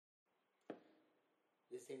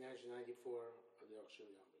say 1994 of the Orchel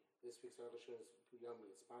Yomi. This week's Orchel Yomi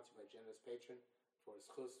is sponsored by generous patron for his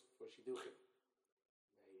chus for Shidduchim.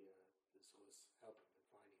 May this chus help him in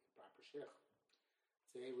finding the proper shidduch.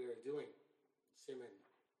 Today we are doing Siman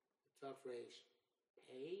Tov Reish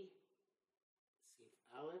Pei Sif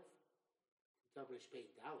Aleph Tov Reish Pei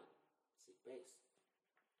Dalet Sif Beis.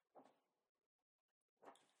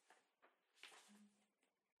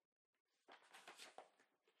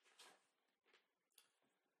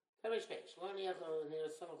 Tov Reish Pei Shloni Yachol near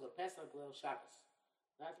some of the Pesach Leil Shabbos.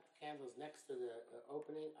 Light the candles next to the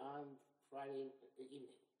opening on Friday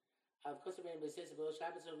evening. Of course, when we say Leil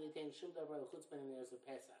Shabbos, we retain Shum Davar Chutzpah and there's a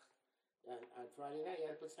Pesach. On Friday night, you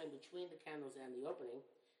have to put something between the candles and the opening,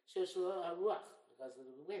 because of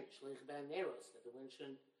the wind, that the wind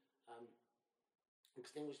shouldn't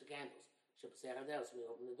extinguish the candles. So we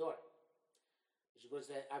open the door. Mishbur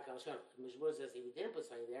says, if you didn't put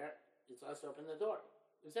something there, it's also open the door.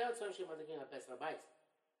 That's by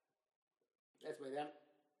them.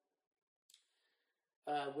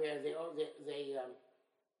 Where they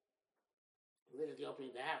lit at the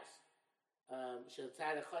opening of the house.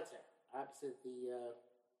 Opposite the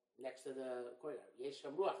next to the courtyard. Yesh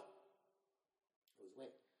Ruach. It was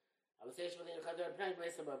wind. I would say by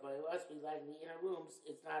us we light in the inner rooms,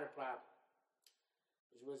 it's not a problem.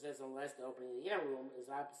 Which says unless the opening of the inner room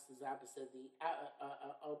is opposite the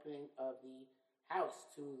opening of the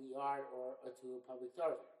house to the yard or to a public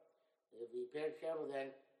thoroughfare. If we be careful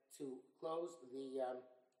then to close the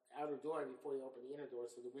outer door before you open the inner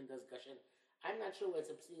door so the wind doesn't gush in. I'm not sure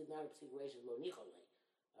whether it's not a psikration lo nicholei.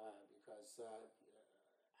 Because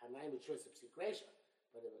I'm not even sure it's a psikration,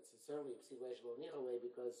 but it's certainly a psikration lo nicholei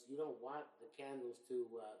because you don't want the candles to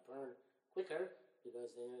burn quicker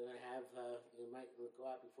because then you're going to have you might go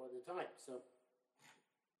out before the time. So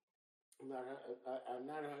I'm not.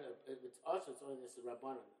 It's also it's only this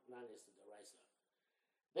rabbanon, not this the deraisa.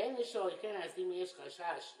 Then you show you can't ask me yesh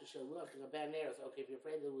chashash shall look at bad narrows. Okay, if you're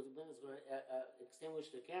afraid that the wind is going to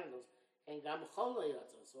extinguish the candles. And gam chol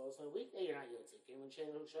so also a weekday you're not yotzik. And when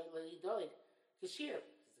shein shoy le'idoid kashir,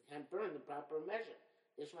 because it can't burn the proper measure.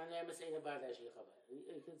 Yishman Yama saying about that you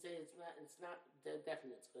can say it's not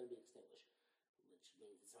definite. It's going to be extinguished, which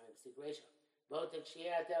means it's not a situation. Both the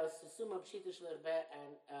kshiyat el susuma pshitish lechbe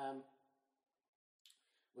and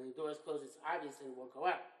when the door is closed, it's obvious that it won't go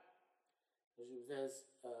out. Because it says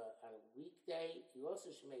on a weekday, you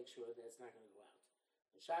also should make sure that it's not going to go out.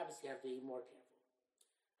 On Shabbos, you have to be more careful.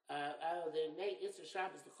 The Yisra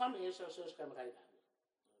Shabbos, the Chama Yishal Shosh Kam Chayv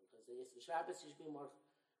because the Yisra Shabbos, you should be more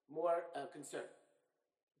concerned.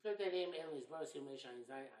 Put that name in his verse, you may shine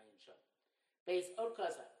Zayin Ayin Shom. Base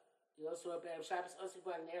Odkaza. You also have Erev Shabbos, also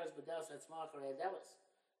put on Neros Bedelos at Small Charedelis.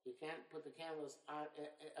 You can't put the candles on,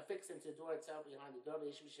 affix them to the door itself behind the door,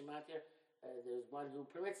 but Yishuv Shematir, there's one who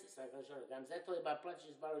permits this. Like I showed you. Gamzet Toli Ba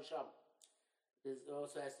Pranchis Baruch Shom. This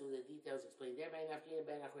also has to do with the details explained there. Ben Afkin,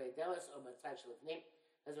 Ben Acharedelis, or Batzach Shalifnim.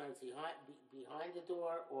 That's why it's behind the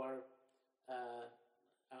door or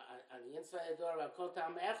on the inside of the door.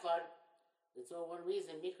 It's all one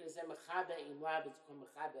reason. It's called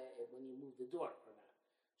when you move the door or not.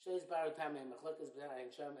 Shows barutam and machlokas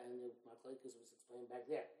and the machlokas was explained back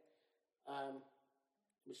there.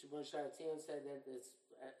 Mishmon Sharatzion said that it's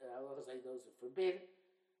halachas like those are forbidden,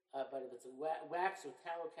 but if it's a wax or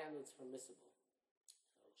tallow candle, it's permissible.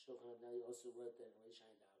 Shulchan Aruch also wrote that in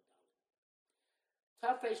Leishain Dal.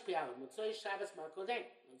 Tov Reish Piyam, Motzei Shabbos Makodem.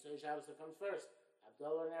 Motzei Shabbos comes first.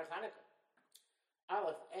 Abdullah Ner Chanukah.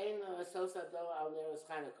 Aleph, Ein Sosa Abdullah Al Ner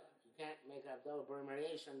Chanukah. You can't make Abdullah burn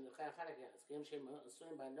variation. The Chanukah. It's Kim Shem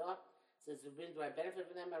Sunim by Noah. Since it's been, do I benefit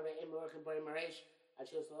from them? I am working burn variation. I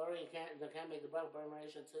choose the Lord. You can't make the burn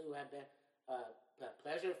variation until you have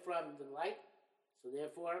pleasure from the light. So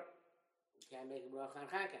therefore, you can't make a bracha on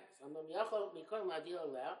Chanukah. Some of them Yachol Mikol Madil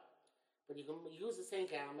Aleh. But you can use the same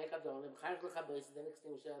candle, make up the one, then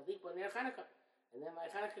extinguish it, and then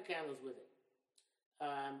light Hanukkah candles with it.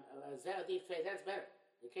 That's better.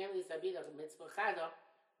 The candle is Abida mitzvah chada.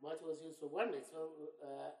 What was used for one mitzvah,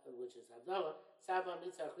 which is Havdalah, Saba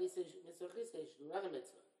mitzvah chisish, another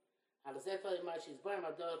mitzvah. So that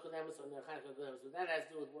has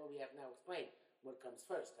to do with what we have now explained. What comes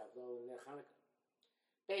first, Havdalah and Ner Hanukkah.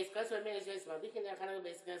 In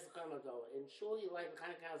shul, you light the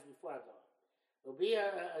Hanukkah candles before Havdalah. Will be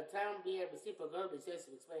a town be a B'sipah Go. B'sipah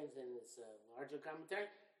explains in this larger commentary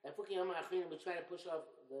that Fuki Yom HaAchrinim we try to push off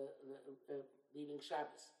the leaving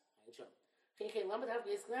Shabbos. But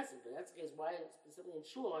that's the case why specifically in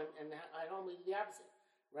shul and at home we do the opposite.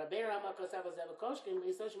 Well, in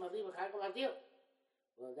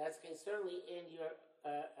that case, certainly in your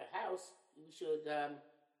house, you should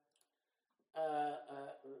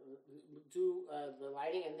do the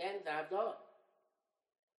lighting and then the Havdalah.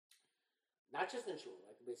 Not just in shul,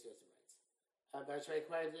 like the Beis Yosef writes. But it's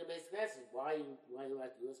required to do basic classes. Why you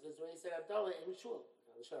like to do this? Because when he said Havdalah in shul,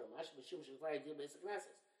 sounds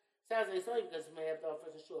like it's only because it may have Havdalah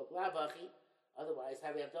first in shul. Otherwise,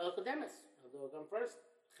 have you Havdalah Kodemis? Havdalah come first.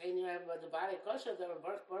 I'm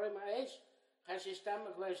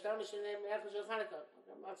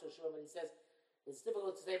not so sure, but he says it's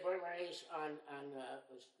difficult to say Baruch Ma'ash on the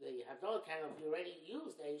Havdalah candle if you already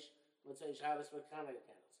used Aish. Let's say Shabbos for Hanukkah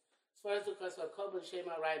candles. As far as the cost of Kobel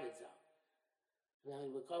Shema Raibitzal. Now,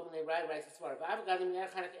 with Kobel they writes as far as I've got him there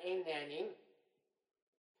Hanukkah ain't nanning.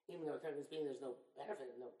 Even though technically speaking, there's no benefit,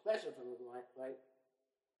 no pleasure from the light, right?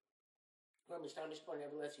 Or Mishtamish Bar,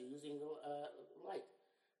 nevertheless, you're using the light.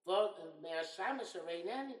 You're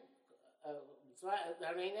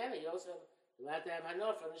also allowed to have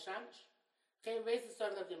Hanor from the Shamish.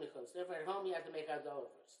 Therefore, at home, you have to make Havdalah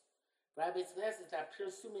first. Rabbi Tznes is that pure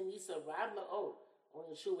Sumanisa Rab Ma'od,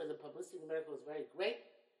 only a shul where the publicity of the miracle is very great.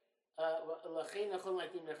 Therefore,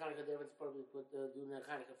 it's probably put do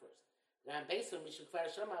Chanukah first. Now, based on Mishuk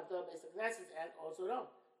Farasham, Havdalah based on Knesset, and also at home.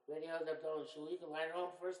 When you have the Havdalah in shul, you can light it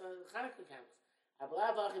home first on the Chanukah candles. But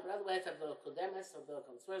otherwise, Havdalah Kodemes, Havdalah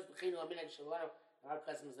comes first. Our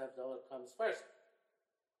customs Havdalah comes first.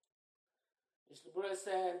 Mishnah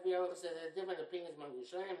said, there are different opinions among the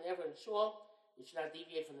Rishonim. Therefore, in shul, you should not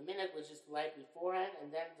deviate from the minhag, which is to light beforehand,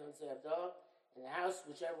 and then to say Havdalah. In the house,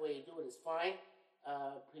 whichever way you do it is fine.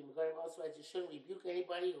 Also, you shouldn't rebuke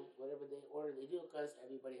anybody, whatever they order they do, because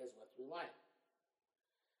everybody has what to rely on.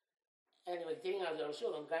 Anyway, continuing on the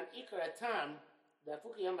Rishonim, Gam Ikar Atam, the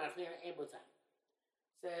Fukiyam Archina Ebotam.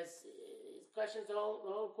 Says it questions the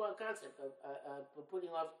whole concept of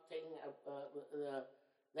putting off, letting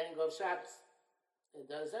go of Shabbos.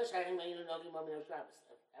 That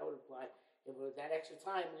would apply if with that extra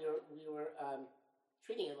time we were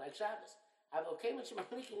treating it like Shabbos. But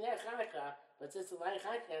since the light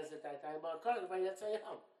Chanukah is at that time, we're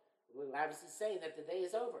obviously saying that the day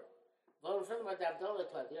is over. The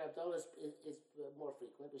Havdalah is more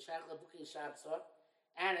frequent.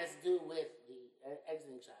 And has to do with the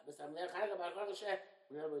exiting Shabbos. In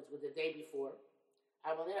other words, with the day before.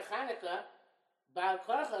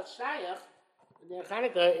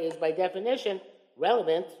 Chanukah is by definition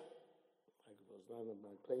relevant. I was not in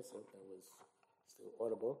my place, so that was still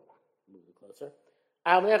audible. Move it closer.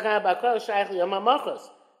 Chanukah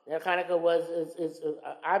is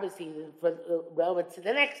obviously relevant to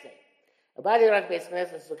the next day. Abadi Rak Beis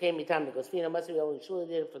Knesset came time because Fina must be only surely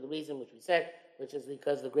did it for the reason which we said, which is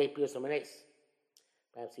because of the great Pius Amanes.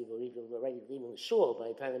 Perhaps people were already leaving the shul by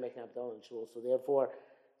the time they make an Havdalah in the shul, so therefore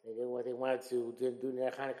they wanted to do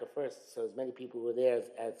Ner Chanukah first, so as many people were there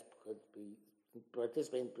as could be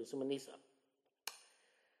participating in Pius Nisa.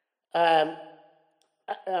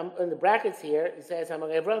 In the brackets here, it says, "You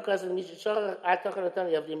forgot to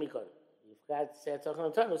say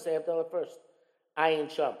Tochanotanu, say Havdalah first. Ayin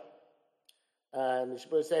Sham." The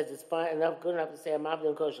Shmuel says it's fine enough, good enough to say Amavdi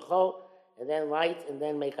and Kol Shechol, and then light, and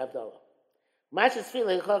then make Havdalah.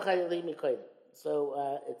 So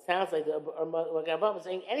it sounds like the Rambam is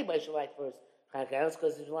saying anybody should light first Chanukah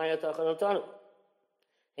because he's relying on Tochanotanu.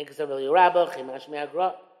 Hinkasaveli Rabba, Chimash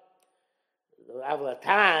Me'agra.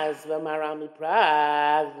 Avlataz, V'marami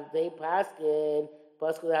Prague, they paskin,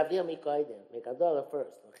 Paskul Havdil Mikoidim, make Havdalah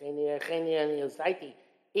first. Cheni and Yosaiti.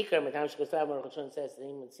 Ikar Matam Shkosav Baruch Hashem says to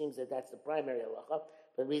him, it seems that that's the primary halacha,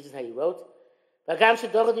 but the reason how he wrote.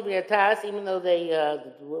 Even though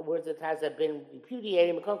the words of Taz have been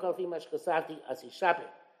repudiated, Makon Kalfi Mashkosavti Asi Shapir.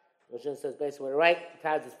 Hashem says basically we're right,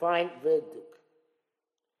 Taz is fine, V'duk.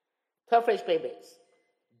 Tafresh Beis.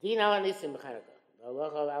 Din Alanisim B'Chanukah. The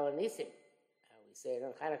halacha of Alanisim. How we say it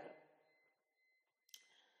on Chanukah.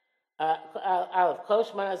 Aleph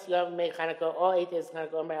Kosh Manas Yom Mei Chanukah. All 8 days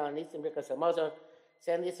Chanukah. Omer Alanisim Birkas Hamazon.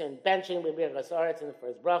 Send this in benching with Birkas Aretz in the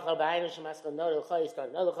first bracha. Ba'aynu Shemaskal Nodel Chol. You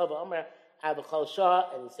start Nodel Chol. Omer Abachol Shah,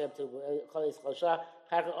 and he said to Chol Chol Shah.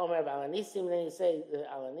 Chanukah Omer Alanisim. And then you say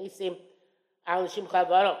Alanisim. Alishim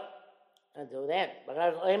Chagaro. Until then,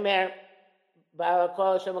 Omer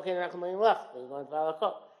Ba'alakol Shemokin Rachmanin Lach. They're going to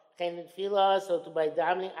Ba'alakol. Chen Tefillah. So to by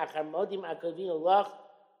davening Achar Modim Akavinu Lach.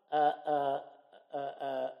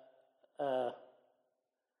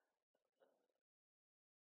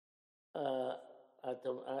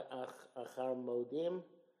 Achar Modim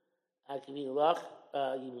Akavinu Lach.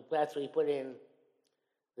 That's where you put in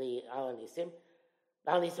the Alanisim.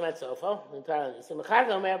 Alanisim at Sofo. The entire Alanisim. Chag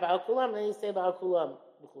Omer Ba'al Kulam. Then you say Ba'al Kulam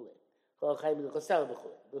B'chulei. So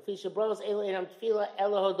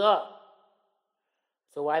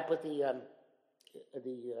why put the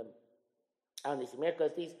al nisim,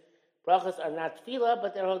 because these brachas are not tefillah,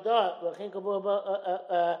 but they're hodah.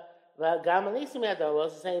 Gam al nisim yadol.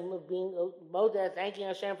 Also saying being moda, thanking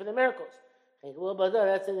Hashem for the miracles.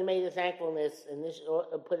 That's in the made of thankfulness, and this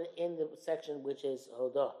put it in the section which is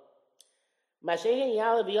hodah. Mashiach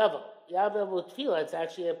Yalav Yavo. Yalav with tefillah, it's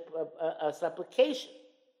actually a supplication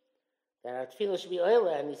that our tefillah should be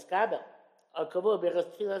oila and niskabel. Or kavur, because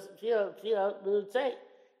tefillah would say.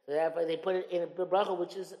 So therefore they put it in a bracha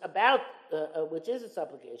which is about, which is a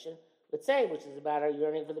supplication, would say, which is about our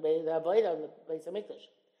yearning for the Beit HaAvodah and the Beis HaMikdash.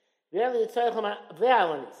 Really, it's tzarich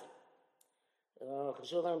ve'al nisim.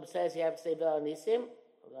 Cheshulchan says you have to say ve'al nisim.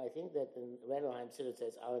 I think that in Renelheim Siddur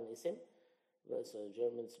says al nisim. So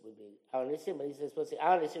Germans would be al nisim, but he says supposed to say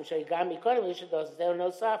al nisim shayigam mikodim yishados. There are no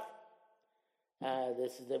saf.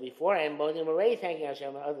 This is the before and Modim already thanking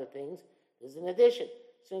Hashem and other things. This is an addition.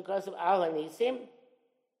 So because of al nisim,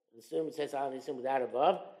 the student says al nisim without a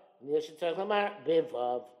vav. And you should talk about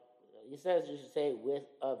bivav. He says you should say with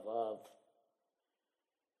a vav.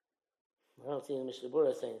 I don't see the Mishnah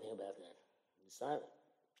Berurah say anything about that. It's silent.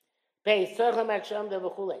 Pei tzorchem aksham de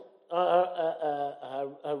v'chulei.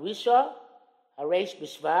 Harisha, haresh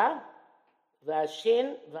b'shva,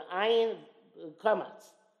 v'ashin, v'ayin,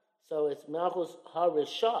 kamatz. So it's Malchus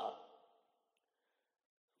Harisha.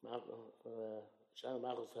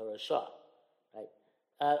 Malchus Harisha. Right?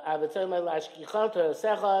 I would tell my Lashkichon Torah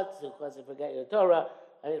Sechat, because you forget your Torah,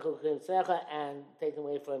 and take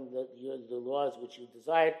away from the laws which you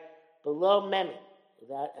desired. Below Memi,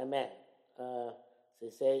 without a mem. So you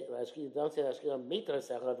say, don't say Lashkichon Mitor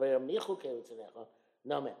Sechat, very Michuke Utzanecha,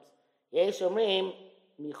 no mems. Yesh Omrim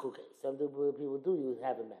Michuke. Some people do use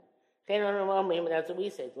have a mem. That's what we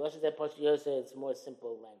say. The Lashon that Pasha Yosef says it's more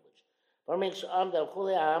simple language. Which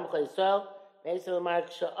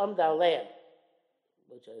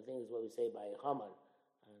I think is what we say by Haman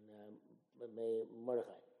and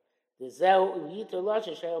Mordechai.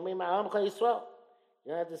 You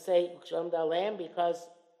don't have to say Shalom Da'aleim because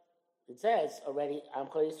it says already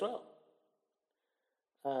Amcha Yisrael.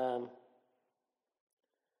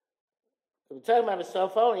 We're talking about a cell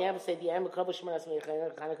phone, you have to say the Am Kavah Shemanas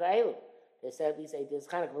Chanukah Elu. They said these 8 days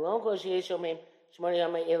Chanukah. V'lon kol sheyesh yomim Shmona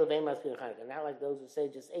Yomei Elu ve'im Maskir Chanukah. Not like those who say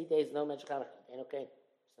just 8 days no mention Chanukah. Ain't okay.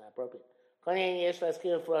 It's not appropriate. We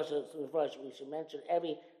should mention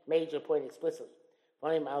every major point explicitly.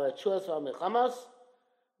 Some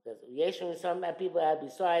people have,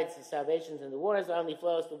 besides the salvations and the wars, only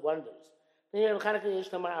flows to wonders. So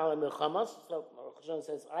Chashon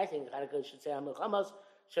says, I think Chanukah should say Milchamos,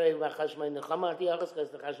 because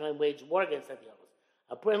the Chashmonaim waged war against Antiochus.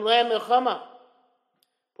 Purim lo milchama.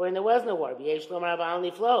 Purim there was no war. V'yesh lomar only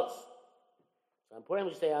flows. So on Purim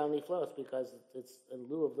we say only flows because it's in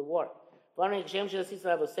lieu of the war. He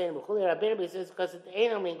says because it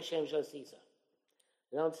ain't only Kshem Shel Sisa.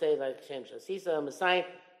 They don't say like Kshem Shel Sisa. Messiah,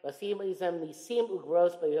 Vasim Isam Nisim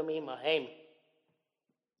Ugros Bayomim Mahem.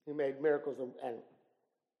 He made miracles and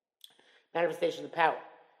manifestation of power.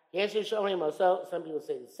 Yes, you show him also. Some people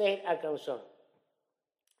say the same. I can show him.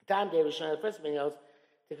 Time day was showing the first videos.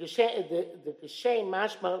 The Kishem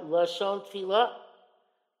Mashma Lashon Tfilah.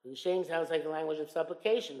 The Kishem sounds like the language of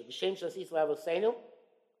supplication. The Kishem Shel Sisa Lavosenu.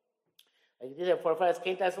 Like you did it for us,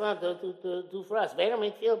 can't that's alone do for us. We don't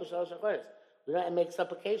make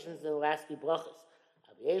supplications in the last few brachas.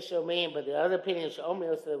 But the other opinion is that we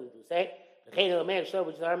do say,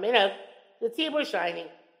 which is our minhag, the tzibur shining.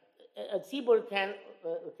 A tzibur can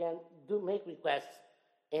make requests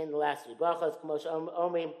in the last few brachas.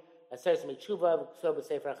 Omrim asers mechuva so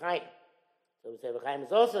b'sefer chaim. So b'sefer chaim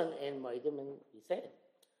is also in Moedim, and we say it.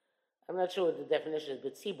 I'm not sure what the definition is,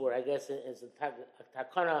 but tzibur, I guess, is a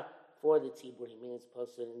takana for the tzibur. He means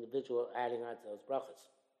opposed to an individual adding on to those brachas.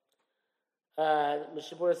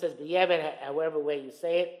 Mishnah Berurah says, "B'yevet, however way you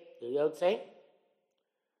say it, the Yod say."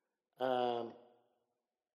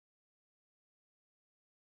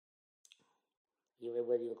 Even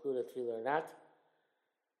whether you include a tefillah or not.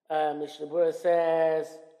 Mishnah Berurah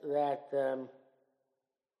says that the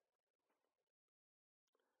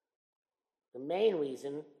main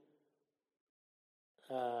reason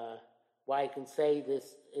why I can say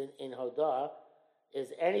this in Hodah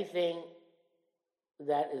is anything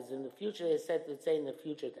that is in the future is said to say in the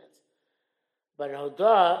future tense. But in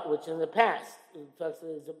Hodah, which in the past,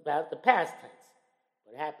 is about the past tense,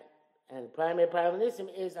 what happened. And the primary parallelism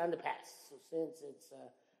is on the past. So since it's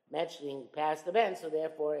mentioning past events, so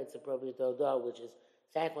therefore it's appropriate to Hodah, which is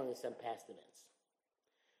thankfulness on past events.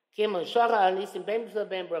 Kim on Shara al Nisim ben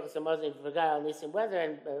brachas hamazon, if you forgot al Nisim, whether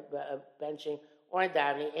in benching or in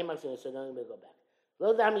davening, so don't even go back.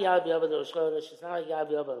 Lo dam yal b'yavad rosh chodesh. It's not like yal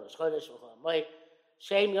b'yavad rosh chodesh v'chol hamoed.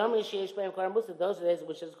 Shem Yom Yishesh Beim Kor Musaf. Those are the days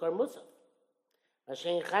which is Kor Musaf.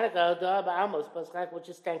 Hashem Chanukah Hodah Ba'amos Paschak, which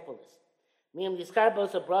is thankfulness. Meaning the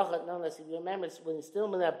Skarbos of bracha. No, unless you remember when you're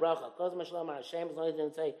still in that bracha. Kol Mashalom Hashem. As long as you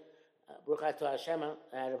didn't say Baruch Atah Hashem out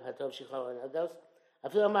of Hatov Shichol and others. I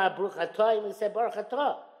feel my Baruch Atah. Even say Baruch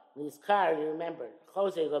Atah. When he's car, you remember.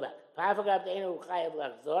 Chose you go back. Pavagab the Enu Chayav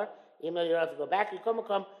Lachzor. Even though you have to go back, you come.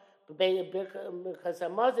 Because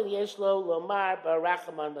Hamazon Yeshlo Lomar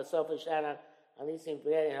Barachman Basof Shana. And these things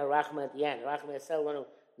forgetting Harachman at the end. Harachman is so one of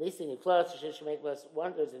these things. Close to should make us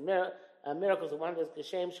wonders and miracles and wonders.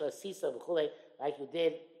 Kashem Shal Sisa B'Chulei, like you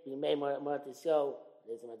did. We made more to show.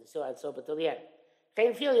 There's more to show and so, but till the end.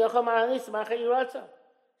 Can't feel Yocham Anisim after you wrote so.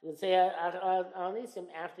 You can say Anisim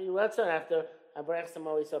after you wrote so, after Abrech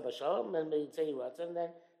Samoy So Bashalom, and you say you wrote so, and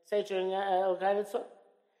then say during El Ganet So.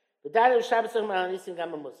 But that is Shabbos on Anisim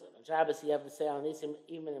Gam Musaf. On Shabbos you have to say Anisim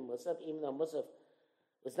even in Musaf, even though Musaf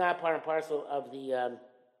was not part and parcel of the.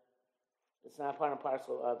 It's not part and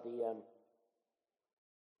parcel of the.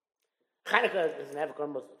 Chanukah is never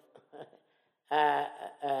called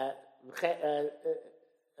Musaf.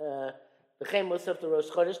 Became Musaf to Rosh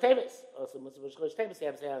Chodesh Tevis. Also Musaf Rosh Chodesh Tevis. You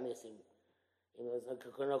have to say Anisim. Even though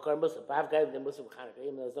there's no Kor Musaf. Bav gave the Musaf Chanukah.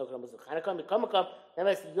 Even though there's no Kor Musaf Chanukah, Mikom.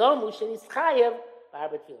 Nevertheless, Yom Mushin is Chayev.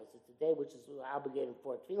 It's the day which is obligated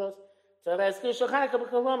for tefillos. So that's Kishul Chanukah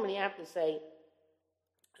B'Kolom, and you have to say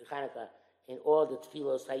Chanukah in all the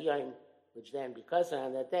tefillos Hayyim, which then, because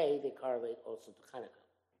on that day, they correlate also to Chanukah.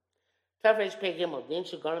 Tafresh Pei Gimel, Din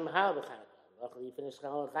Shagonim Hal B'Chanukah. Luckily, you finish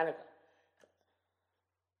Chanukah.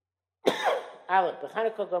 Aleph,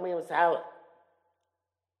 B'Chanukah Gomim was Aleph.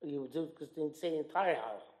 You do, because you say the entire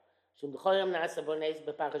Aleph. Shum D'Choyam Nasa Bonez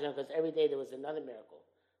B'Pachajam, because every day there was another miracle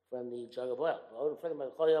from the jug of oil.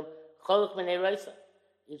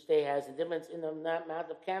 Each day has a difference in the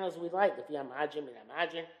amount of candles we light. If you have Mahajim and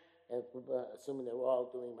Mahajim, assuming they're all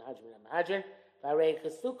doing Mahajim and Mahajim,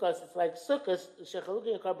 it's like Sukkos,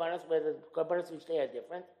 Shechalukim and Karbanos, where the Karbanos each day are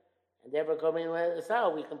different. And therefore,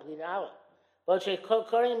 we complete an hour. But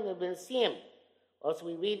Shekorim have been seen. Also,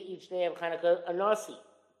 we read each day of Chanukah a Nasi.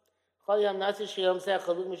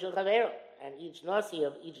 And each Nasi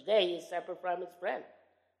of each day is separate from its friend.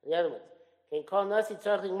 The other ones. Can call Nasi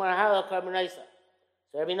Tzarching Marhala Karbonaisa.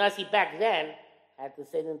 So every Nasi back then had to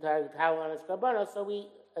say the entire Tal on his Karbonos, so we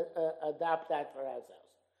adopt that for ourselves.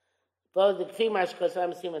 Both the Kfimash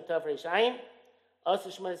Kosam Sim and Tov Reishayim, also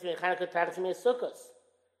Shemanis Min Chanukah Tachzim Sukkos.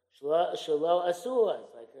 Shalo Asuas.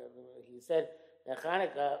 Like he said, that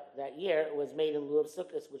Chanukah that year was made in lieu of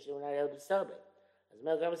Sukkos, which they were not able to celebrate. As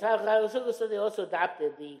Melcham Sukkos, so they also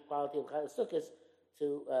adopted the quality of Sukkos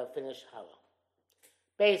to finish Halah.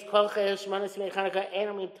 Base Kolche Shemanis Min Chanukah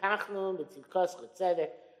Enamim Tachnum B'Tzidkos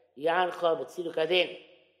Chetzedek Yancha B'Tziduk Adin.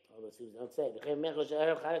 All those things don't say. B'Chem Mincha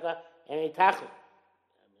She'erev Chanukah Enamim Tachnum.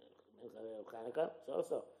 Chanukah. So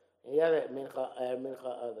also any other Mincha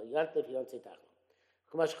of the Yontif you don't say Tachnum.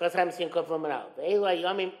 Kumash Chosam Sim Kof L'Manal. Ve'elu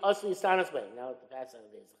Yomim Osli Stanos Bay. Now the past of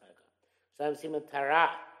the days of Chanukah. Chosam Sim Tara.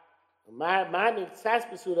 Marmin Tzas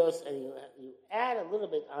B'Sudos, and you add a little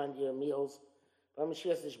bit on your meals from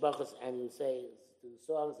Mashiach Nishbachos, and you say the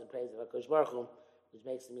songs and praise of HaKadosh Baruch Hu, which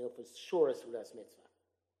makes the meal for sure a Sudas Mitzvah.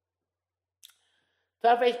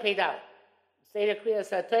 Tafresh Peidal. Seder Kriya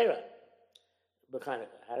Satira.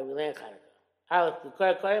 B'Chanukah. How do we learn Chanukah? Aleph, the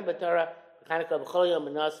Korim B'Torah, Chanukah B'Chol Yom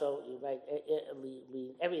Naso, you write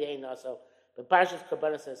every day Naso, but Parshas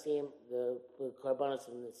Korbanos Nasim, the Korbanos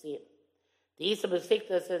of Nasim. The Yisa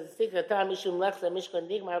B'Sikta says, Sikta Tam Mishum Lechza Mishkan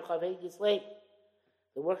Nigmar Chavei Gislev.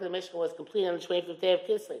 The work of the Mishkan was complete on the 25th day of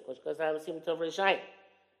Kislev, which goes on Nasim Tov Rishayim.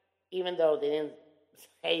 Even though they didn't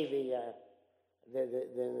say the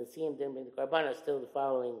Nasim didn't bring the Korbanos, still the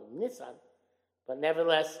following Nisan, but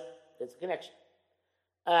nevertheless, there's a connection.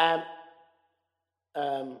 We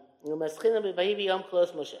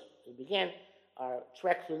began our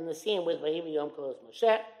trek through the Nasim with Vahivi Yom Kolos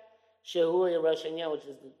Moshe, Shehu Rosh Hashanah, which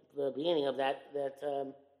is the beginning of that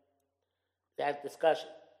discussion.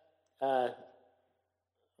 In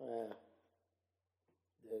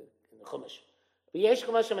the Chumash. V'yesh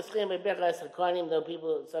Chumash Maschim B'Birchas HaKohanim, though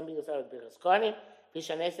some people start with Birchas Kohanim,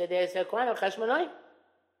 Pishanei Sedei Esel Kohanim, Chashmonoim.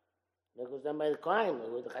 That was done by the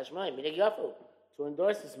Kohanim, with the Chashmonoim, Minig Yofu, to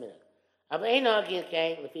endorse this minute. Av Ein Hagin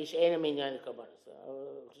came, Lefish Ein Minyan Korbanos.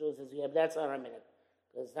 So says, yeah, that's not our minute.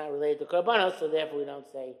 Because it's not related to Korbanos, so therefore we don't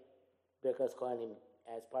say Birchas Kohanim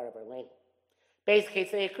as part of our lane. Basically,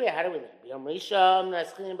 say a Kriya, how do we learn? B'Yom Rishon,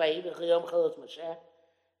 Naschin B'Yibich Yom Chalos Moshe.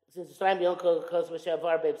 Since it's time Yom Chalos Moshe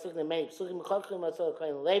Var Be'Psukim and many Psukim Mechokim Masol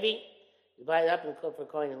Kohen and Levi, divide up and cook for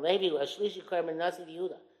Kohen and Levi. Shlishi Korban Nasi to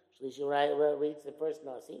Yehuda. Shlishi reads the first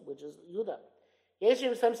Nasi, which is Yehuda.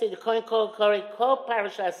 Yeshim, some say the Kohen Kol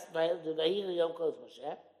Parashas Vayikra Yom Kol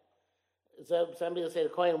Moshe. So some people say the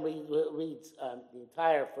Kohen reads the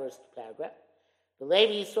entire first paragraph. The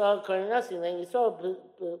Levi Yisrael Kohen Nasi, Levi Yisrael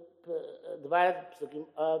divided the psukim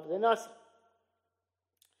of the Nasi.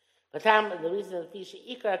 But the reason of the Fisha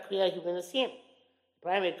Ikar Kriya Huben Nasim. The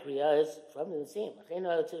primary Kriya is from the Nasim.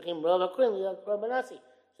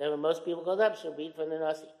 So when most people go up, should read from the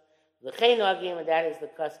Nasi. The Chaynogim, and that is the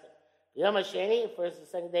custom. Yom HaSheni, first and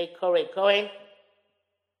second day, Korei Kohen.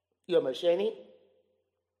 Yom HaSheni,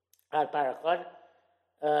 Ad Parachod,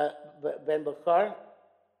 Ben Bakar,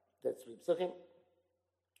 that's Reb Psukim.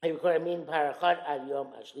 He recorded Min Parachod Ad Yom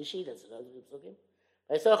HaShlishi, that's another Reb Psukim.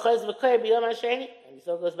 I saw Choz V'Koy B'Yom HaSheni, and he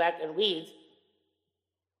still goes back and reads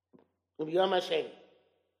B'Yom HaSheni.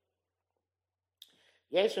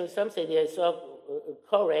 Yeshua, some say they saw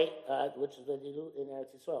Korei, which is what they do in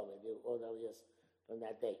Eretz Yisrael. They do all the aliyahs from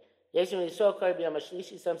that day. Yeshua, they saw Korei B'Yom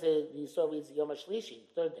HaShlishi. Some say they saw reads Yom HaShlishi,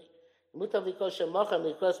 third day. Mutav Likos Shemochem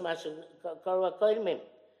Likos Masha Korah Koydimim.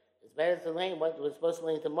 It's better to learn what was supposed to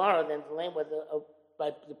learn tomorrow than to learn what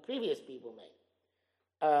the previous people made.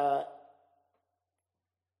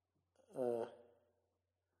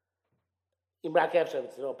 In Brak Efshav,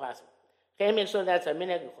 it's all possible. Can't make sure that's a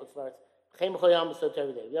minute of Chutzlaretz. Chem Choyam is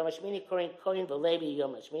every day. Yom HaShmini, Kohen V'Levi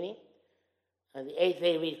Yom HaShmini. And the 8th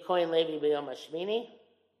day read Kohen Levi B'Yom HaShmini.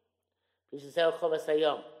 V'Shisel Chovas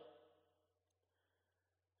HaYom.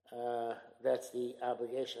 That's the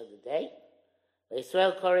obligation of the day.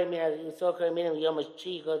 Yisrael Korei Minim Yom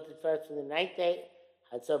HaShchi, go to first from the 9th day.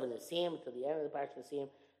 Hatzov and Nasim, to the end of the Parsha Nasim.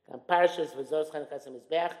 And Parshas V'Zos Chanukah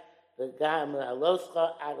Mizbech. V'Gam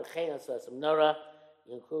Haloscha Ad L'Chein Asas Nora.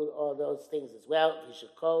 You include all those things as well.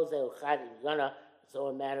 V'Shekol Zeh Uchad Yona. It's all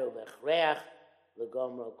a matter of Echreach.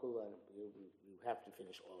 L'Gomro Kulan. You have to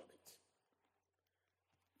finish all of it.